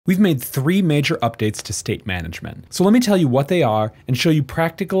we've made 3 major updates to state management. So let me tell you what they are and show you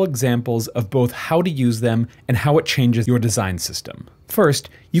practical examples of both how to use them and how it changes your design system. First,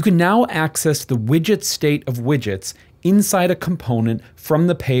 you can now access the widget state of widgets inside a component from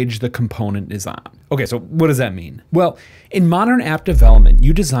the page the component is on. Okay, so what does that mean? Well, in modern app development,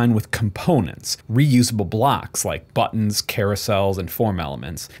 you design with components, reusable blocks like buttons, carousels, and form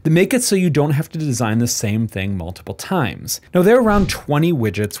elements that make it so you don't have to design the same thing multiple times. Now, there are around 20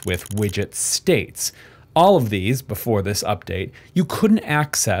 widgets with widget states. All of these, before this update, you couldn't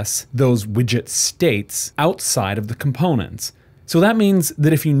access those widget states outside of the components. So that means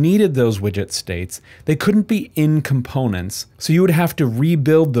that if you needed those widget states, they couldn't be in components, so you would have to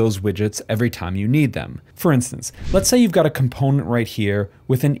rebuild those widgets every time you need them. For instance, let's say you've got a component right here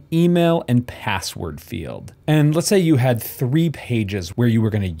with an email and password field. And let's say you had 3 pages where you were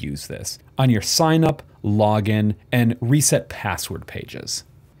going to use this on your sign up, login, and reset password pages.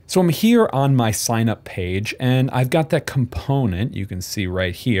 So I'm here on my sign up page and I've got that component you can see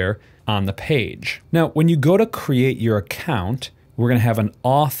right here on the page. Now, when you go to create your account, we're going to have an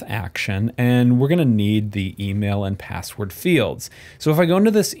auth action and we're going to need the email and password fields. So if I go into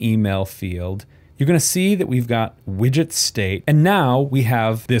this email field, you're going to see that we've got widget state, and now we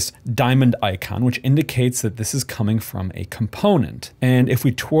have this diamond icon, which indicates that this is coming from a component. And if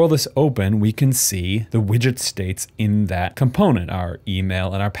we twirl this open, we can see the widget states in that component, our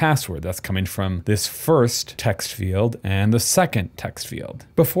email and our password. That's coming from this first text field and the second text field.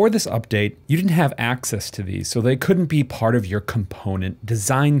 Before this update, you didn't have access to these, so they couldn't be part of your component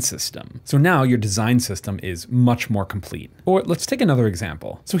design system. So now your design system is much more complete. Or let's take another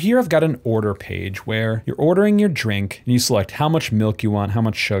example. So here I've got an order page where you're ordering your drink and you select how much milk you want, how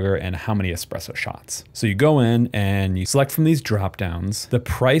much sugar, and how many espresso shots. So you go in and you select from these drop downs. The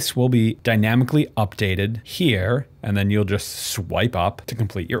price will be dynamically updated here, and then you'll just swipe up to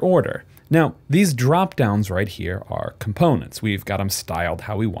complete your order. Now, these drop downs right here are components. We've got them styled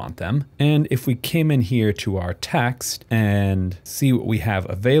how we want them. And if we came in here to our text and see what we have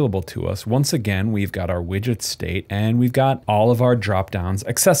available to us, once again, we've got our widget state and we've got all of our drop downs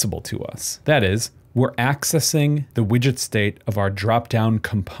accessible to us. That is, we're accessing the widget state of our drop-down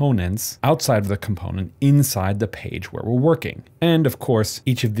components outside of the component inside the page where we're working. And of course,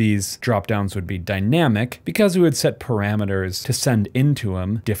 each of these drop-downs would be dynamic because we would set parameters to send into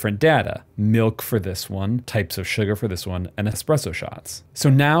them different data. Milk for this one, types of sugar for this one, and espresso shots. So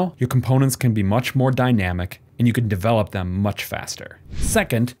now your components can be much more dynamic and you can develop them much faster.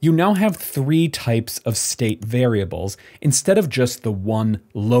 Second, you now have 3 types of state variables instead of just the one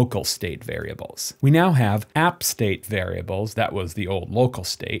local state variables. We now have app state variables, that was the old local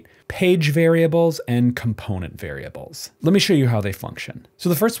state, page variables, and component variables. Let me show you how they function. So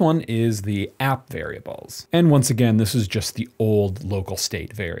the first one is the app variables. And once again, this is just the old local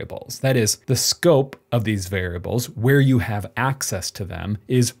state variables. That is, the scope of these variables, where you have access to them,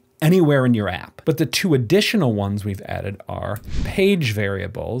 is anywhere in your app. But the 2 additional ones we've added are page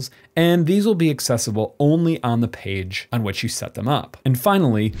variables, and these will be accessible only on the page on which you set them up. And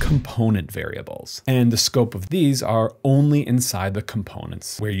finally, component variables. And the scope of these are only inside the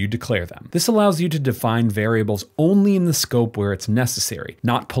components where you declare them. This allows you to define variables only in the scope where it's necessary,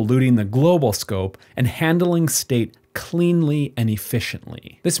 not polluting the global scope and handling state cleanly and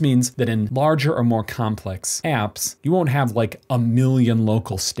efficiently. This means that in larger or more complex apps, you won't have like a million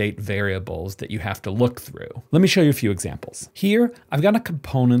local state variables that you have to look through. Let me show you a few examples. Here, I've got a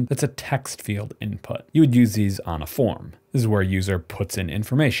component that's a text field input. You would use these on a form. This is where a user puts in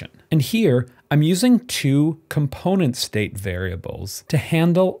information. And here, I'm using 2 component state variables to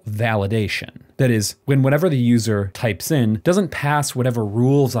handle validation. That is, when whatever the user types in doesn't pass whatever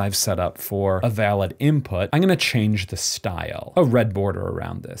rules I've set up for a valid input, I'm gonna change the style, a red border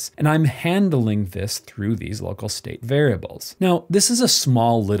around this. And I'm handling this through these local state variables. Now, this is a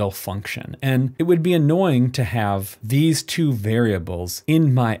small little function, and it would be annoying to have these 2 variables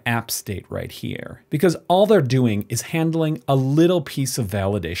in my app state right here, because all they're doing is handling a little piece of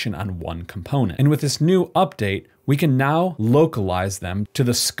validation on one component. And with this new update, we can now localize them to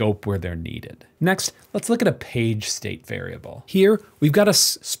the scope where they're needed. Next, let's look at a page state variable. Here, we've got a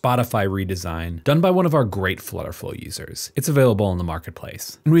Spotify redesign done by one of our great FlutterFlow users. It's available in the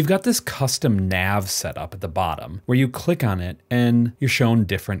marketplace. And we've got this custom nav set up at the bottom where you click on it and you're shown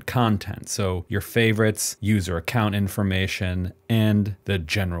different content. So your favorites, user account information, and the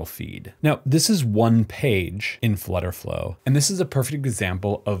general feed. Now, this is one page in FlutterFlow, and this is a perfect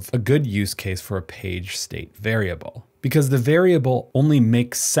example of a good use case for a page state variable, because the variable only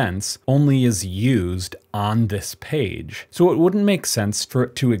makes sense, only is used on this page. So it wouldn't make sense for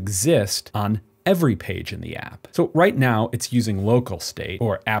it to exist on every page in the app. So right now it's using local state,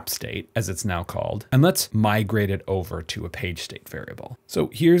 or app state as it's now called, and let's migrate it over to a page state variable. So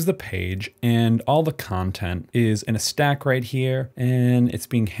here's the page, and all the content is in a stack right here, and it's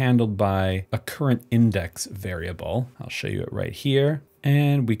being handled by a current index variable. I'll show you it right here.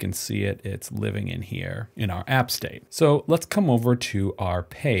 And we can see it's living in here in our app state. So let's come over to our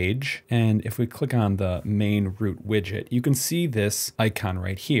page. And if we click on the main root widget, you can see this icon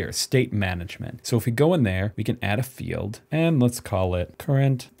right here, state management. So if we go in there, we can add a field, and let's call it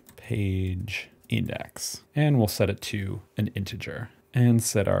current page index. And we'll set it to an integer and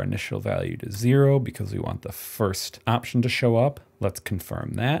set our initial value to 0 because we want the first option to show up. Let's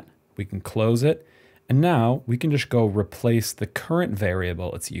confirm that. We can close it. And now we can just go replace the current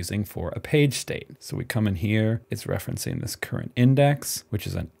variable it's using for a page state. So we come in here, it's referencing this current index, which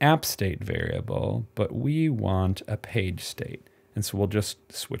is an app state variable, but we want a page state. And so we'll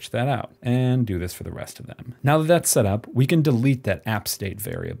just switch that out and do this for the rest of them. Now that that's set up, we can delete that app state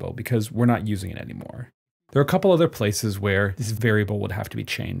variable because we're not using it anymore. There are a couple other places where this variable would have to be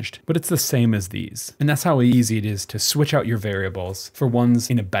changed, but it's the same as these. And that's how easy it is to switch out your variables for ones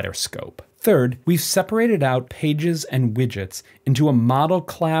in a better scope. Third, we've separated out pages and widgets into a model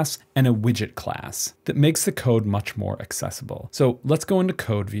class and a widget class that makes the code much more accessible. So let's go into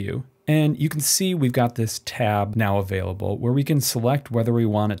code view. And you can see we've got this tab now available where we can select whether we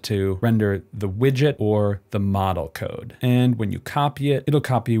want it to render the widget or the model code. And when you copy it, it'll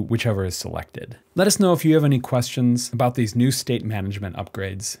copy whichever is selected. Let us know if you have any questions about these new state management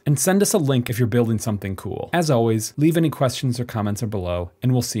upgrades, and send us a link if you're building something cool. As always, leave any questions or comments below,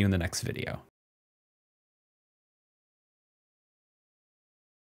 and we'll see you in the next video.